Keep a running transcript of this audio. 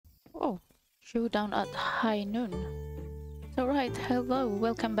Oh, showdown at high noon. Alright, hello,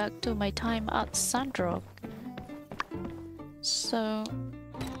 welcome back to my time at Sandrock. So,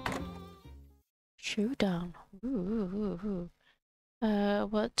 showdown. Ooh.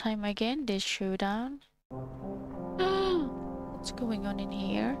 What time again? This showdown? What's going on in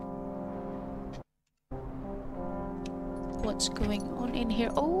here? What's going on in here?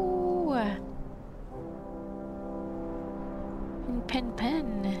 Oh! Pen.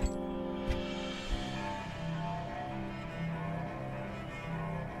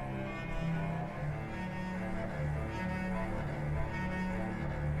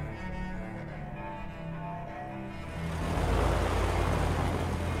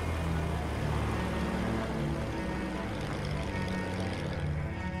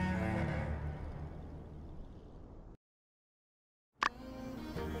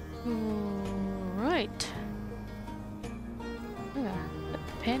 Right. Yeah, the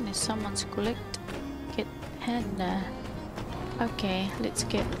pen is someone's get pen. Okay, let's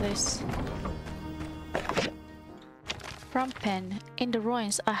get this. From pen. In the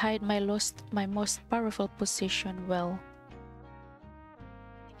ruins, I hide my most powerful position well.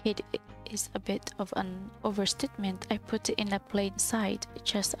 It is a bit of an overstatement. I put it in a plain sight,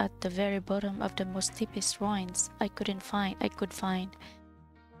 just at the very bottom of the most deepest ruins I could find.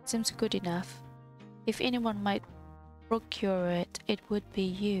 Seems good enough. If anyone might procure it, it would be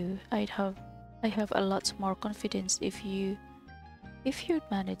you. I have a lot more confidence if you'd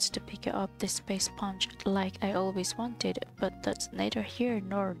managed to pick up the space punch like I always wanted, but that's neither here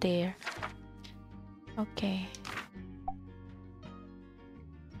nor there. Okay.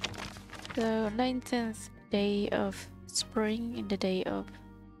 The 19th day of spring in the day of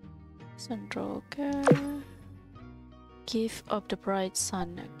Sandrock. Gift of the bright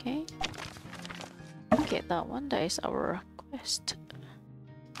sun. Okay. Get that one. That is our quest.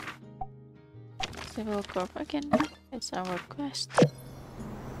 Civil Corp again. It's our quest.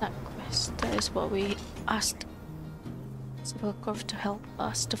 That quest. That is what we asked Civil Corp to help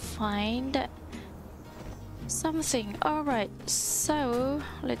us to find something. Alright, so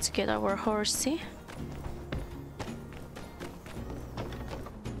let's get our horsey.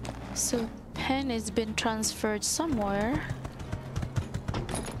 So pen has been transferred somewhere.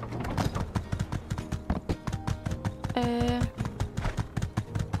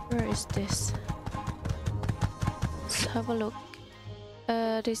 Where is this? Let's have a look.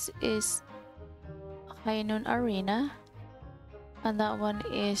 This is High Noon Arena, and that one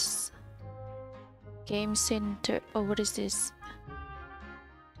is Game Center. Oh, what is this?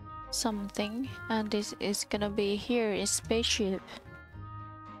 Something. And this is gonna be here is Spaceship.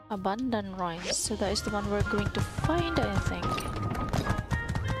 Abandoned ruins. So that is the one we're going to find, I think.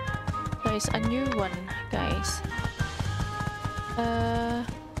 That is a new one, guys.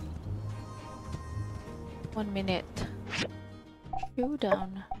 1 minute.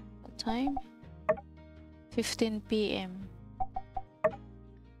 Showdown. What time? 15 p.m.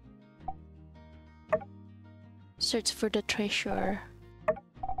 Search for the treasure.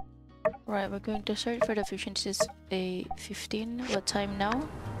 Right, we're going to search for the fusion. This is a 15. What time now?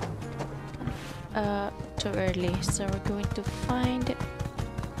 Too early. So we're going to find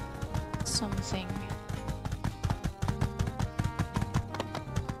something.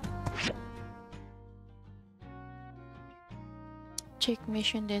 Check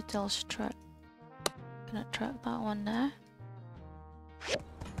mission details. Track. Gonna track that one there.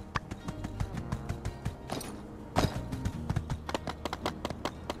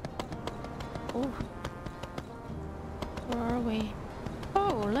 Oh, where are we?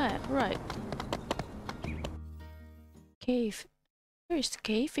 Oh, right. Cave. There is a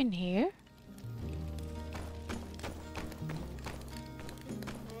cave in here.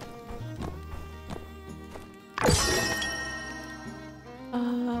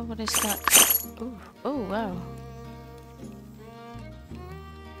 What is that? Oh wow.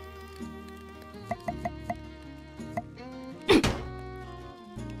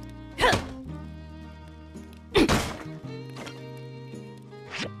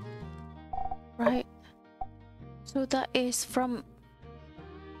 Right. So that is from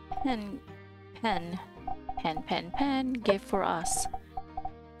pen gave for us.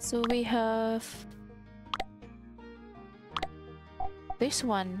 So we have this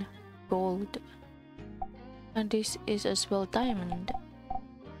one, gold, and this is as well diamond.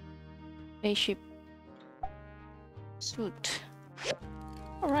 Spaceship suit.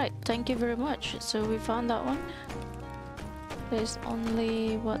 Alright, thank you very much. So we found that one. There's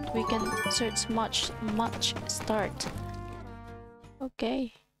only what we can search much start.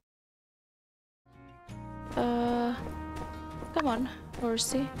 Okay. Come on,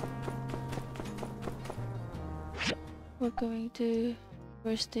 horsey. We're going to...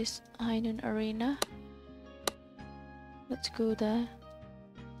 Where's this hidden arena? Let's go there.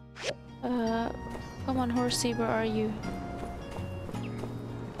 Come on, horsey, where are you?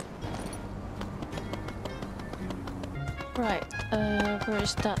 Right, where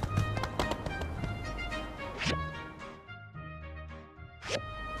is that?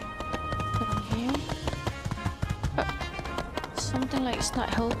 Come here. Something like it's not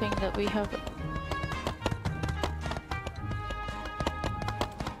helping that we have...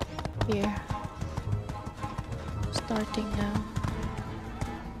 Here. Starting now.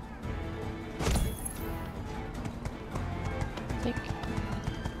 Think.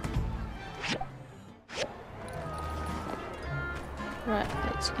 Right,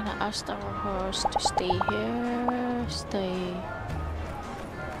 it's gonna ask our horse to stay here. Stay.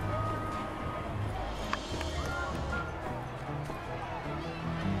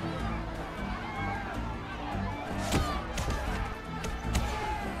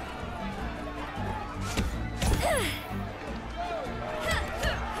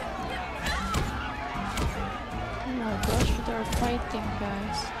 Fighting,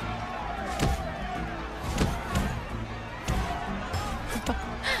 guys.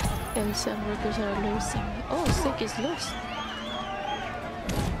 Elsa and Rugus are losing. Oh, Sick is lost.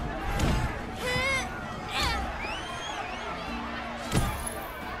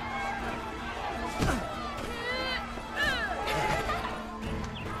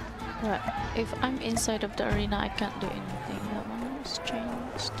 Right, if I'm inside of the arena, I can't do anything. That one was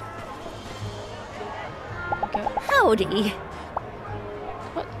changed. Okay. Howdy!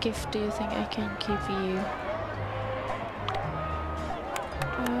 What gift do you think I can give you?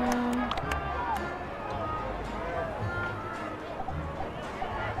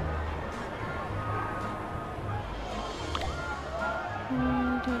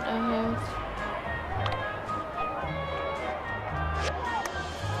 Don't I have?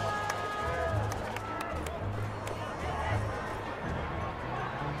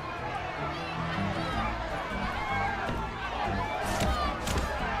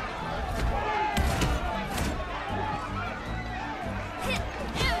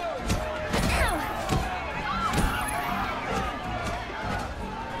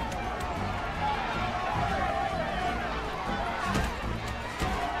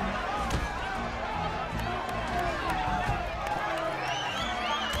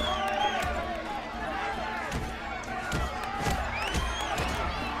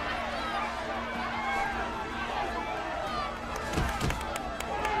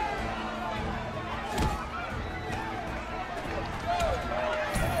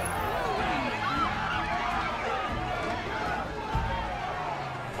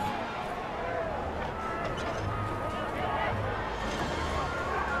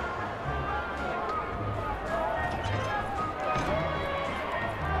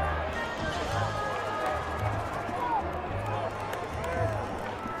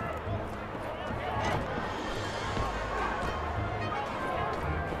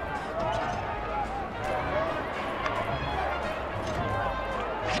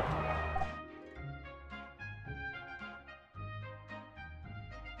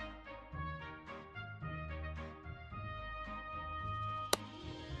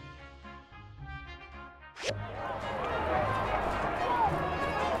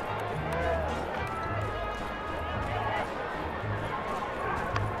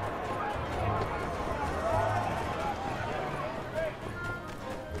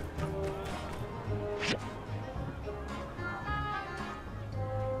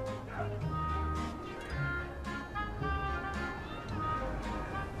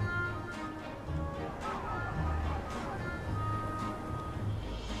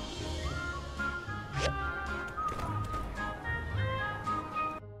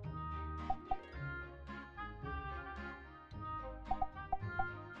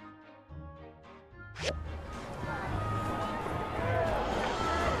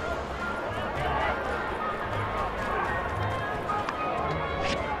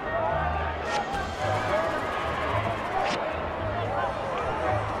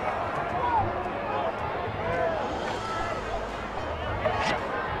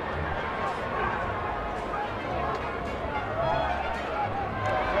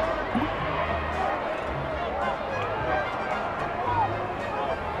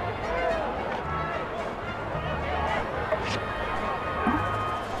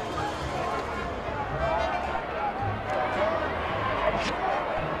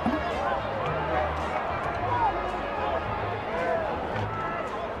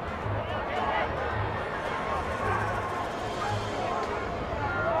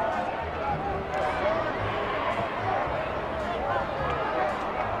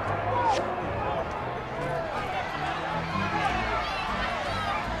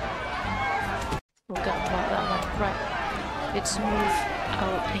 let's move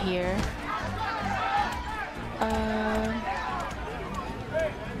out here. I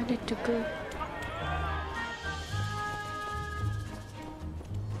need to go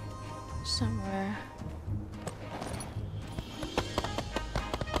somewhere.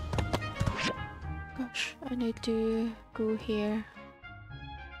 Gosh, I need to go here.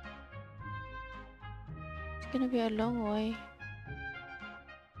 It's gonna be a long way.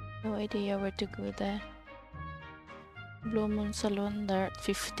 No idea where to go there. Blue Moon Saloon, there at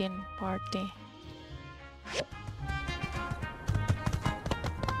 15 party.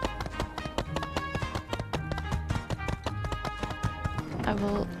 I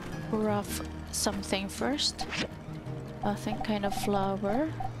will craft something first. I think kind of flower.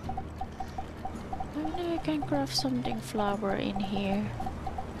 Maybe I can craft something flower in here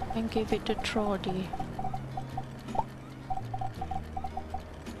and give it to Trody.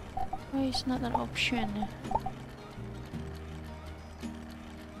 Why is not an option?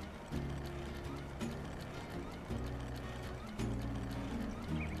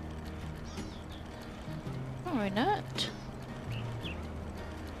 Why not?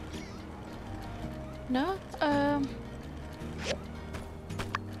 No?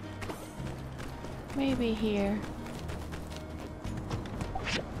 Maybe here.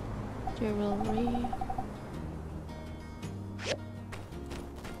 Jewelry.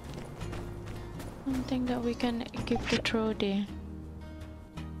 Something that we can give to Trody.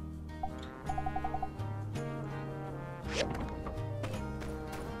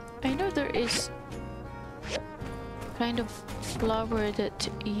 I know there is kind of flower that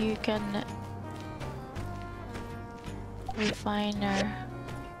you can refiner.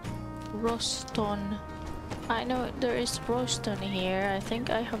 Rostone. I know there is rostone here. I think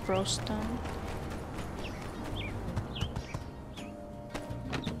I have rostone.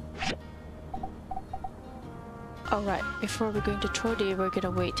 Alright, before we're going to Trody, we're gonna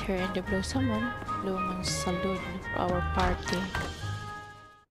wait here in the Blue Moon Saloon for our party.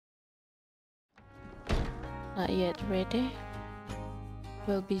 Not yet ready.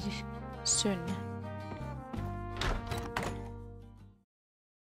 Will be soon.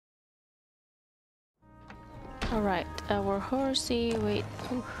 Alright, our horsey, wait.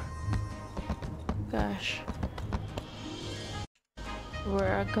 Oof. Gosh.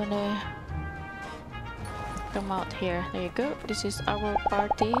 We're gonna come out here. There you go. This is our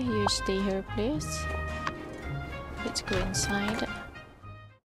party. You stay here, please. Let's go inside.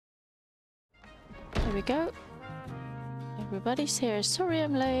 There we go. Everybody's here. Sorry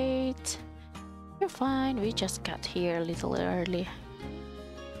I'm late. You're fine. We just got here a little early.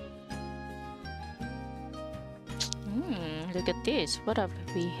 Look at this. What have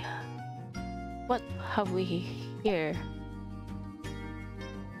we here?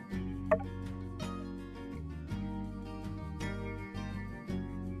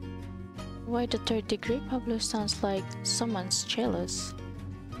 Why the third degree? Pablo sounds like someone's jealous.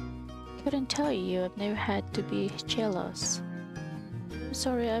 Couldn't tell you. I've never had to be jealous. I'm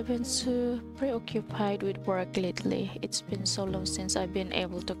sorry, I've been so preoccupied with work lately. It's been so long since I've been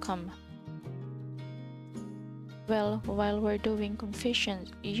able to come. Well, while we're doing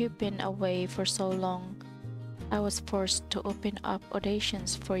confessions, you've been away for so long. I was forced to open up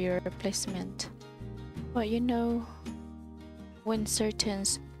auditions for your replacement. But you know, when certain...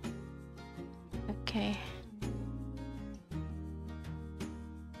 Okay.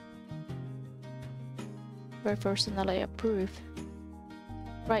 Were personally approved.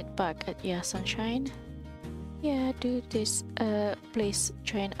 Right back at Ya Sunshine. Yeah, do this. Please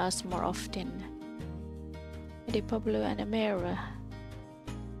join us more often. Eddie, Pablo, and Amira.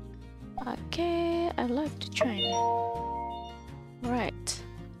 Okay, I'd like to join. Right.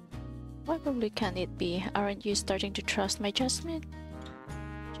 Why probably can it be? Aren't you starting to trust my judgment?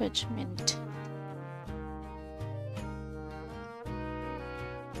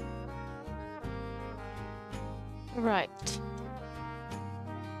 Right.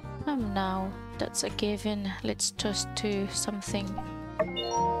 Now that's a given. Let's toast to something.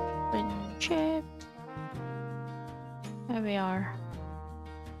 Friendship. There we are.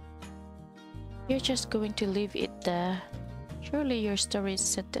 You're just going to leave it there. Surely your story is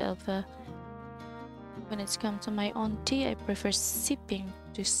set to Alpha. When it's come to my own tea, I prefer sipping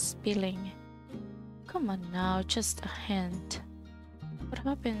to spilling. Come on now, just a hint. What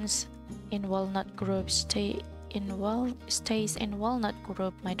happens in Walnut Grove stays in Walnut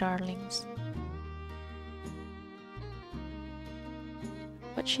Grove, my darlings.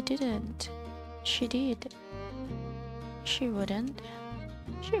 But she didn't. She did. She wouldn't.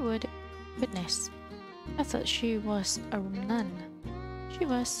 She would. Goodness. I thought she was a nun. She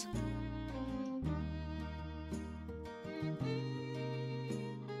was.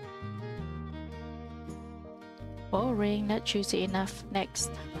 Boring, not juicy enough.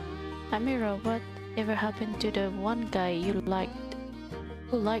 Next. Amira, what ever happened to the one guy you liked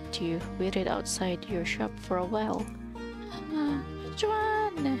who liked you? Waited outside your shop for a while. Which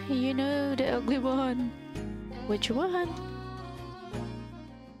one? You know, the ugly one. Which one?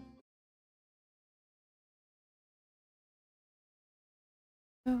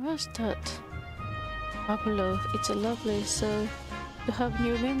 Who was that? Pablo, it's a lovely so to have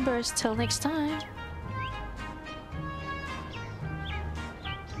new members. Till next time.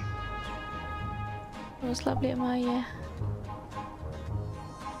 It was lovely, Maya.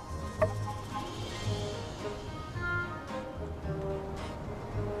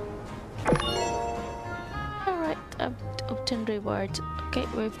 Alright, obtain reward. Okay,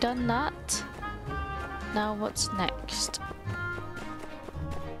 we've done that. Now what's next?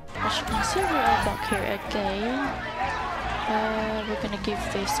 As you can see, we are back here again. We're gonna give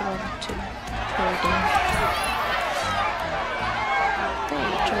this one to Trudy. Hey,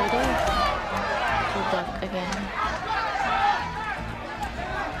 Trudy. Go back again.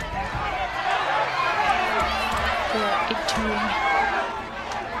 We are entering.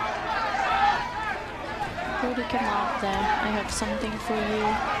 Trudy, come out there. I have something for you.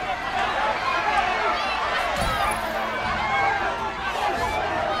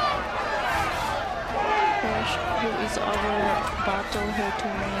 Who is our battle here to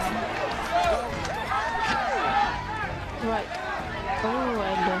win? Right. Oh,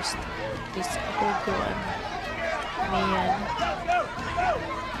 I lost this Ogo and Mian.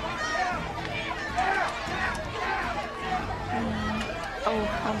 Oh,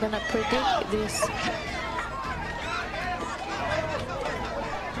 I'm gonna predict this.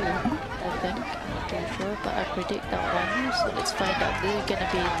 I think. I'm not too sure, but I predict that one. So let's find out who's gonna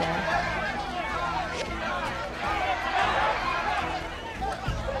be there.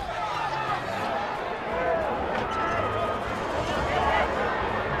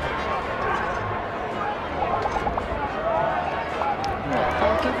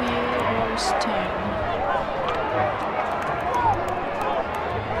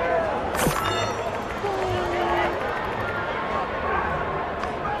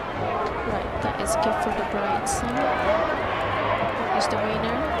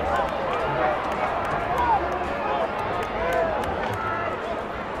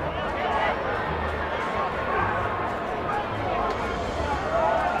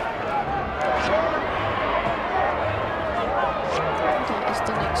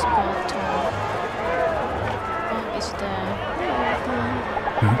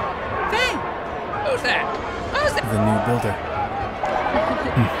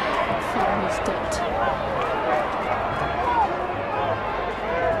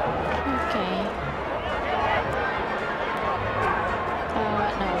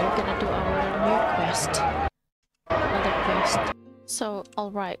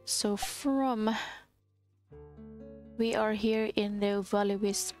 So from we are here in the Valley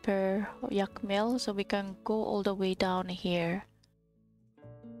Whisper Yak Mill, so we can go all the way down here.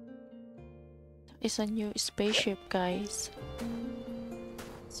 It's a new spaceship, guys.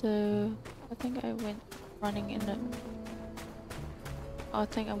 So I think I went running in the I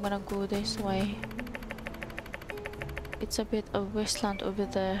think I'm gonna go this way. It's a bit of wasteland over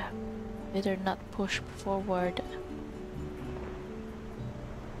there. Better not push forward.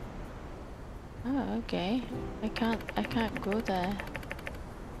 Oh, okay. I can't go there.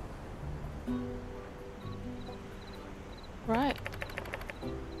 Right.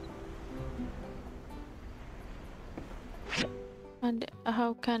 And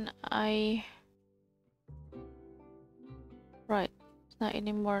how can I... Right. It's not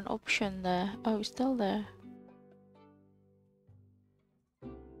anymore an option there. Oh, it's still there.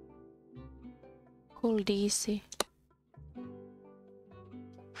 Cool DC.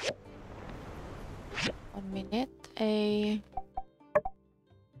 1 minute.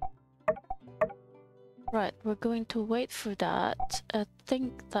 Right, we're going to wait for that. I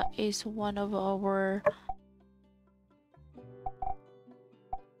think that is one of our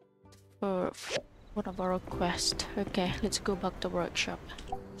quests. Okay, let's go back to workshop.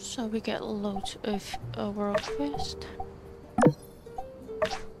 So we get loads of our quest.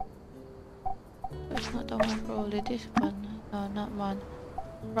 It's not the one for only this one. No, not one.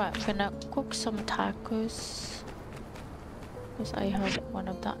 Right, I'm gonna cook some tacos because I have one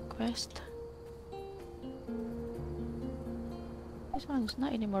of that quest. This one's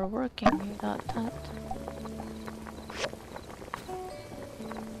not anymore working without that.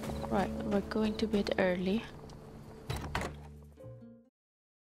 Right, we're going to bed early.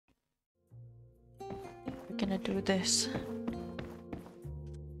 We're gonna do this.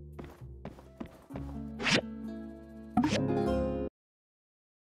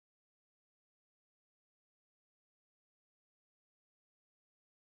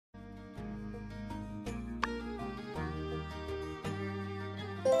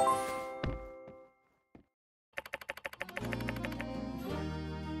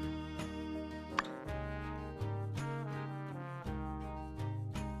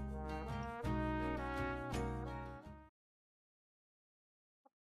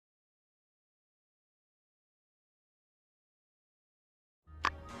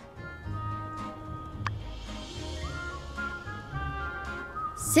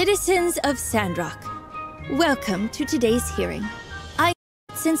 Citizens of Sandrock, welcome to today's hearing.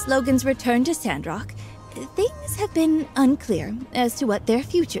 Since Logan's return to Sandrock, things have been unclear as to what their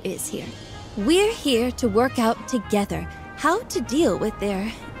future is here. We're here to work out together how to deal with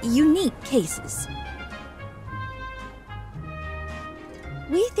their unique cases.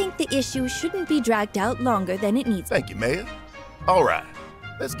 We think the issue shouldn't be dragged out longer than it needs. Thank you, Mayor. All right,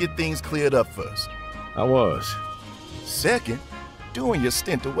 let's get things cleared up first. I was. Second, during your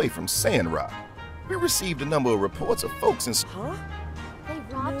stint away from Sandrock, we received a number of reports of folks in... Huh? They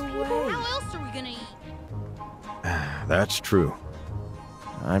robbed people? How else are we gonna eat? That's true.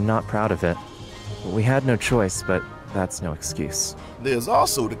 I'm not proud of it. We had no choice, but that's no excuse. There's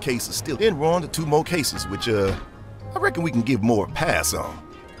also the cases still. Then we're on to 2 more cases, which, I reckon we can give more a pass on.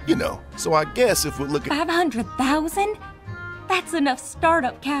 You know, so I guess if we're looking... 500,000? That's enough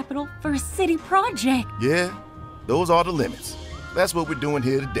startup capital for a city project. Yeah, those are the limits. That's what we're doing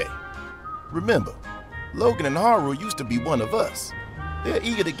here today. Remember, Logan and Haru used to be one of us. They're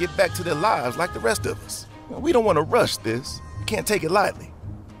eager to get back to their lives like the rest of us. We don't want to rush this. We can't take it lightly.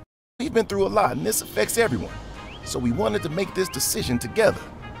 We've been through a lot, and this affects everyone. So we wanted to make this decision together.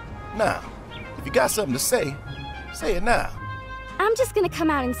 Now, if you got something to say it now. I'm just gonna come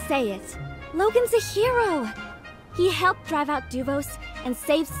out and say it. Logan's a hero. He helped drive out Duvos and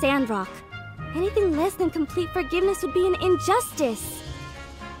save Sandrock. Anything less than complete forgiveness would be an injustice.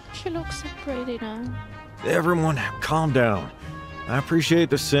 She looks so pretty now. Everyone, calm down. I appreciate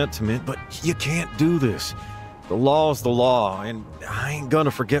the sentiment, but you can't do this. The law's the law, and I ain't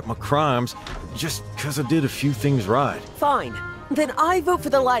gonna forget my crimes just because I did a few things right. Fine. Then I vote for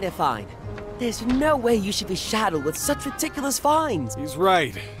the lighter fine. There's no way you should be shadowed with such ridiculous fines. He's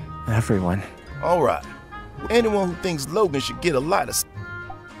right. Everyone. All right. Anyone who thinks Logan should get a lighter...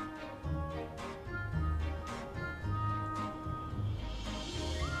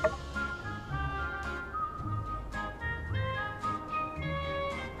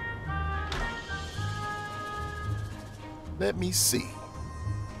 Let me see.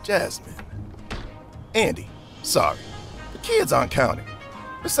 Jasmine. Andy, sorry. The kids aren't counting.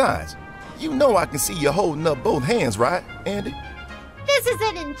 Besides, you know I can see you holding up both hands, right, Andy? This is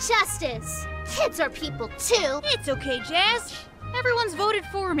an injustice. Kids are people too. It's okay, Jazz. Everyone's voted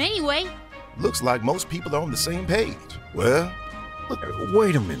for him anyway. Looks like most people are on the same page. Well, look.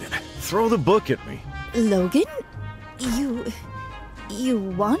 Wait a minute. Throw the book at me. Logan? You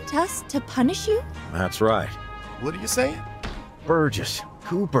want us to punish you? That's right. What are you saying? Burgess,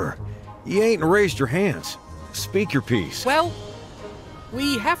 Cooper, you ain't raised your hands. Speak your piece. Well,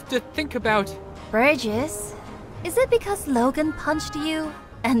 we have to think about... Burgess, is it because Logan punched you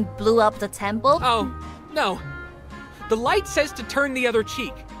and blew up the temple? Oh, no. The light says to turn the other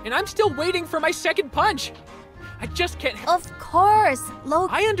cheek, and I'm still waiting for my second punch. I just can't... Of course,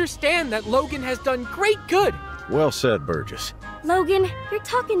 Logan... I understand that Logan has done great good. Well said, Burgess. Logan, you're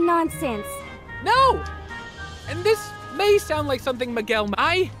talking nonsense. No! And this may sound like something Miguel...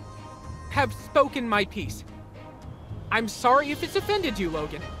 I have spoken my piece. I'm sorry if it's offended you,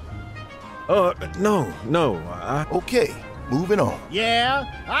 Logan. No. Okay, moving on. Yeah,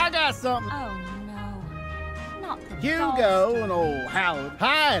 I got something. Oh no. Not the Hugo and old Howard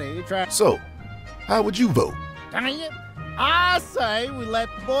Heidi try. So, how would you vote? Dang it. I say we let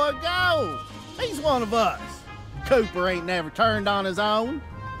the boy go. He's one of us. Cooper ain't never turned on his own.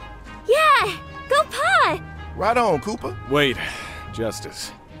 Yeah, go Pie! Right on, Cooper. Wait,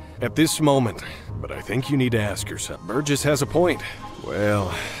 Justice. At this moment, but I think you need to ask yourself. Burgess has a point.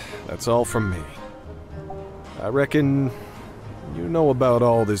 Well, that's all from me. I reckon you know about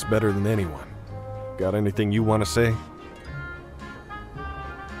all this better than anyone. Got anything you want to say?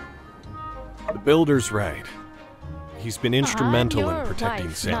 The Builder's right. He's been instrumental in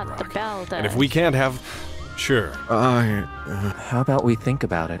protecting Sandrock. And if we can't have... Sure. How about we think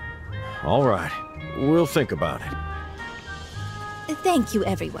about it? All right. We'll think about it. Thank you,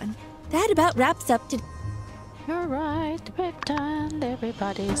 everyone. That about wraps up to... You're right, bedtime.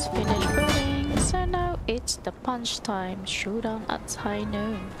 Everybody's finished voting, so now it's the punch time. Showdown at high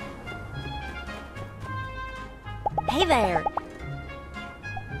noon. Hey there!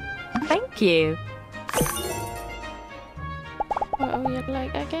 Thank you. What would you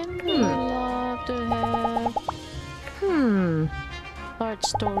like again? We'd love to have... large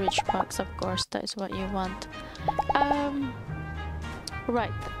storage box, of course, that is what you want.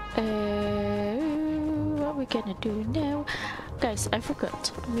 Right. What are we gonna do now? Guys, I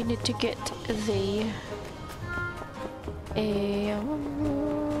forgot. We need to get the...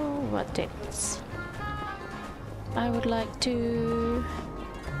 what else? I would like to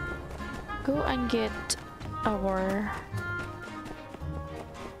go and get our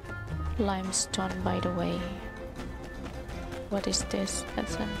limestone, by the way. What is this?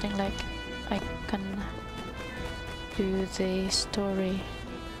 That's something like I can do the story.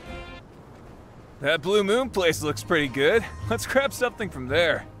 That Blue Moon place looks pretty good. Let's grab something from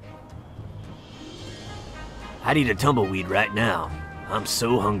there. I'd eat a tumbleweed right now. I'm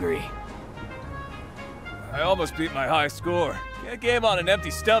so hungry. I almost beat my high score. Can't game on an empty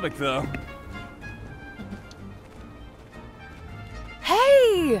stomach, though.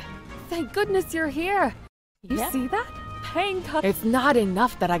 Hey! Thank goodness you're here. You Yeah. see that? Paying It's not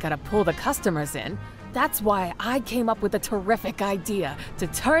enough that I gotta pull the customers in. That's why I came up with a terrific idea to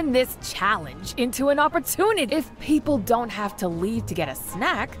turn this challenge into an opportunity. If people don't have to leave to get a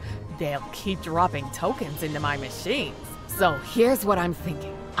snack, they'll keep dropping tokens into my machines. So here's what I'm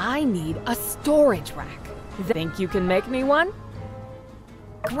thinking. I need a storage rack. Think you can make me one?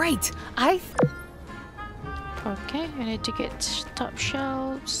 Great! Okay, we need to get top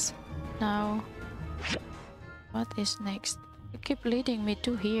shelves. Now, what is next? You keep leading me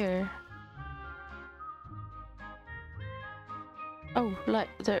to here. Oh, like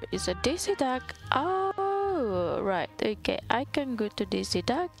there is a Daisy Duck. Oh, right. Okay, I can go to Daisy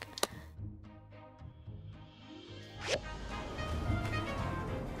Duck.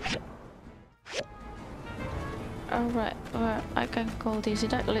 Alright, well, I can call Daisy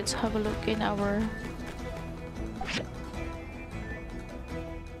Duck. Let's have a look in our...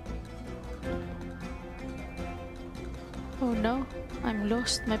 Oh no, I'm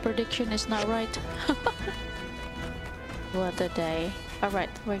lost. My prediction is not right. What a day. Alright,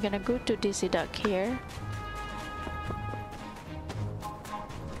 we're gonna go to Daisy Duck here.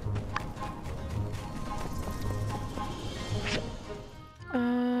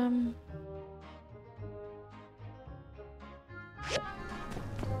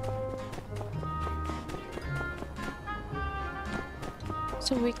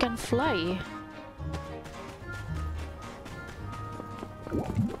 So we can fly.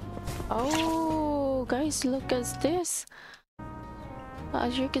 Oh, guys, look at this.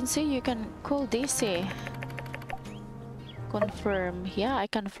 As you can see, you can call Daisy. Confirm. Yeah, I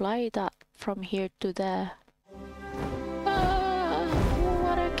can fly that from here to there. Ah,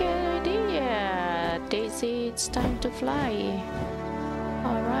 what a good idea. Daisy, it's time to fly.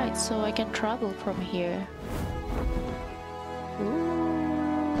 Alright, so I can travel from here. Ooh.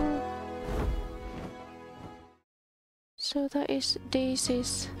 So that is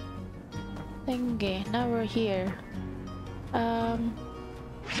Daisy's thingy. Now we're here.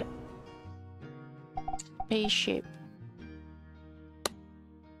 Spaceship.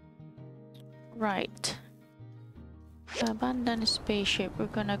 Right. Abandon spaceship. We're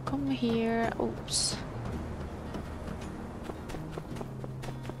gonna come here. Oops.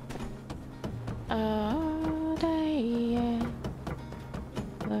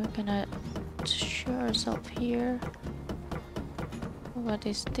 We're gonna show ourselves here. What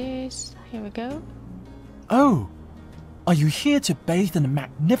is this? Here we go. Oh! Are you here to bathe in the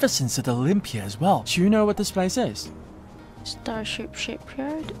magnificence of Olympia as well? Do you know what this place is? Starship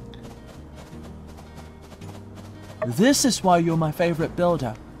Shipyard. This is why you're my favorite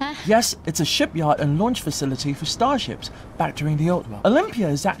builder. Yes, it's a shipyard and launch facility for starships back during the old world. Olympia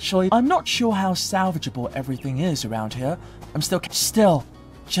is actually... I'm not sure how salvageable everything is around here. I'm still...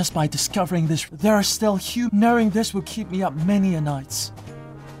 Just by discovering this, there are still knowing this will keep me up many a nights.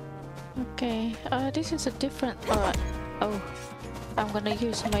 Okay, this is a different... oh, I'm gonna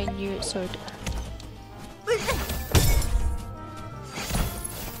use my new sword.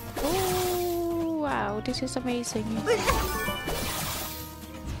 Oh, wow, this is amazing.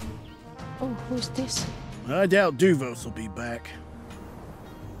 Oh, who's this? I doubt Duvos will be back.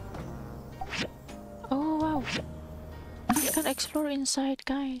 Oh, wow. You can explore inside,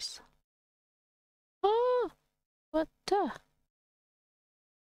 guys. Oh, what the?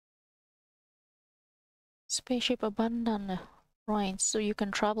 Spaceship abandoned ruins, so you can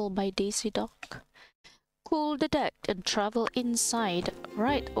travel by Daisy Dock. Cool the deck and travel inside.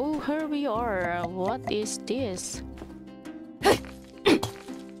 Right, oh, here we are. What is this?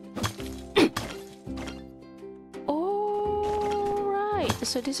 Oh, right.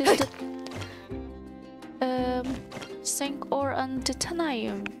 So this is the sink ore and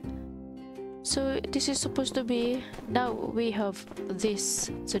titanium. So this is supposed to be... Now we have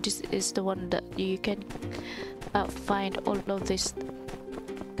this. So this is the one that you can find all of this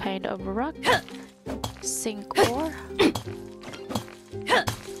kind of rock. Sink ore.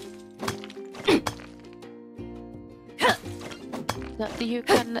 That you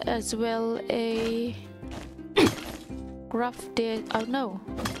can as well craft it. Oh no,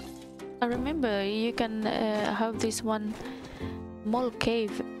 I remember you can have this one mole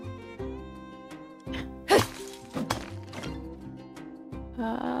cave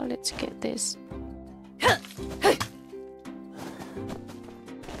Let's get this.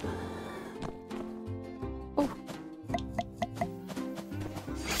 Oh.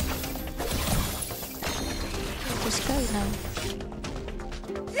 This guy now.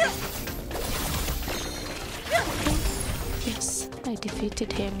 Yes, I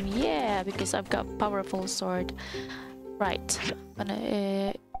defeated him. Yeah, because I've got powerful sword. Right, I'm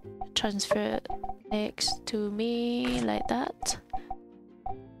gonna transfer next to me like that.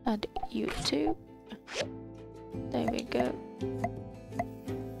 And you too. There we go.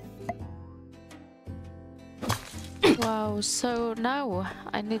 Wow, so now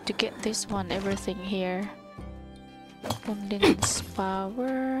I need to get this one, everything here. Condensed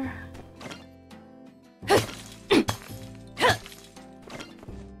power.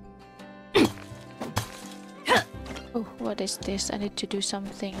 Oh, what is this? I need to do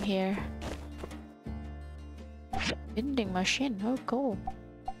something here. Vending machine, oh cool.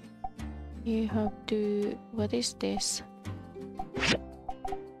 You have to... what is this?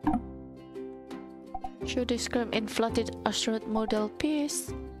 Should describe inflated astronaut model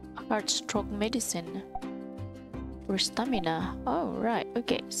piece. Heart stroke medicine. For stamina. Oh right,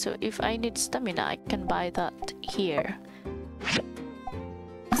 okay. So if I need stamina, I can buy that here.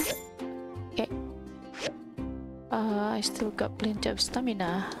 Okay. I still got plenty of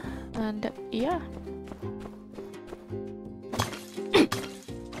stamina. And yeah.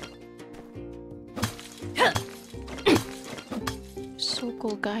 So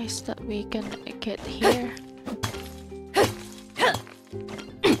cool guys that we can get here.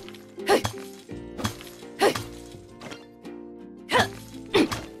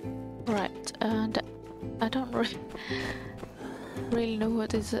 Right, and I don't really know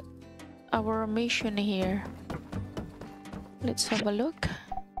what is our mission here. Let's have a look.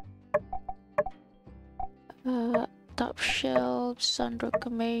 Top shelf, Sandrock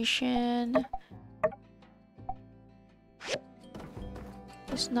mission.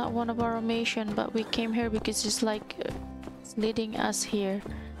 It's not one of our mission, but we came here because it's like it's leading us here.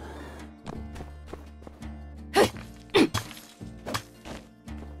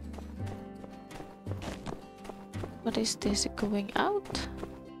 What is this going out?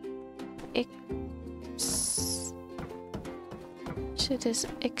 So this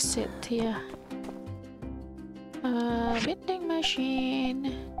exit here. Vending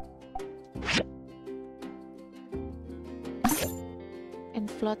machine.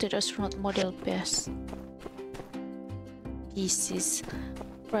 Inflated astronaut model pieces.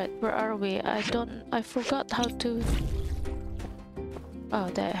 Right, where are we? I forgot how to... oh,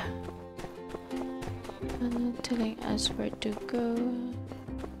 there. Telling us where to go.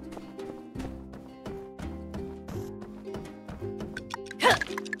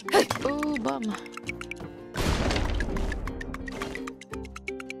 Oh, bomb.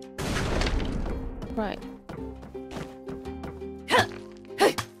 Right.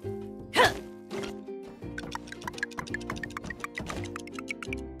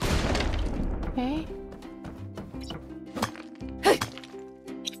 Okay.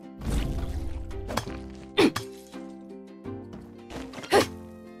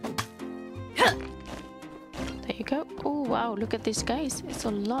 There you go. Oh wow, look at this guys. It's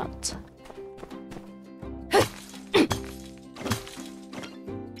a lot.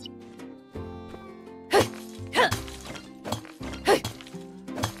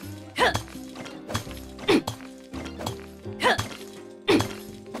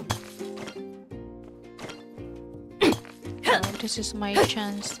 This is my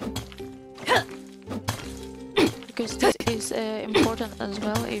chance, because this is important as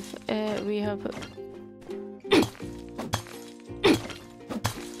well. If we have,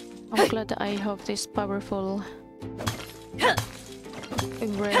 I'm glad that I have this powerful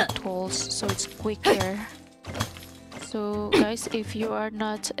rare tools, so it's quicker. So guys, if you are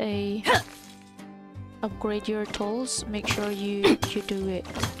not a upgrade your tools, make sure you do it.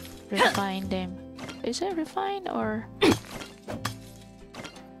 Refine them. Is it refine or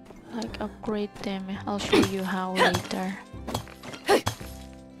like upgrade them? I'll show you how later.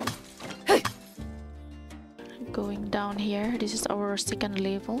 Going down here, this is our second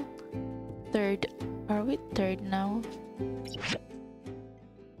level. Third, are we third now?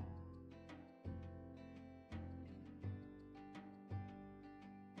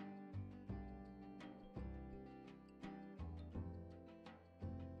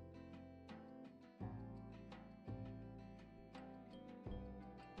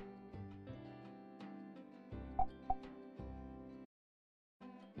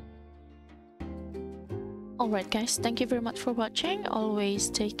 Alright guys, thank you very much for watching. Always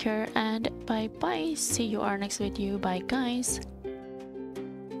take care and bye bye. See you our next video. Bye guys.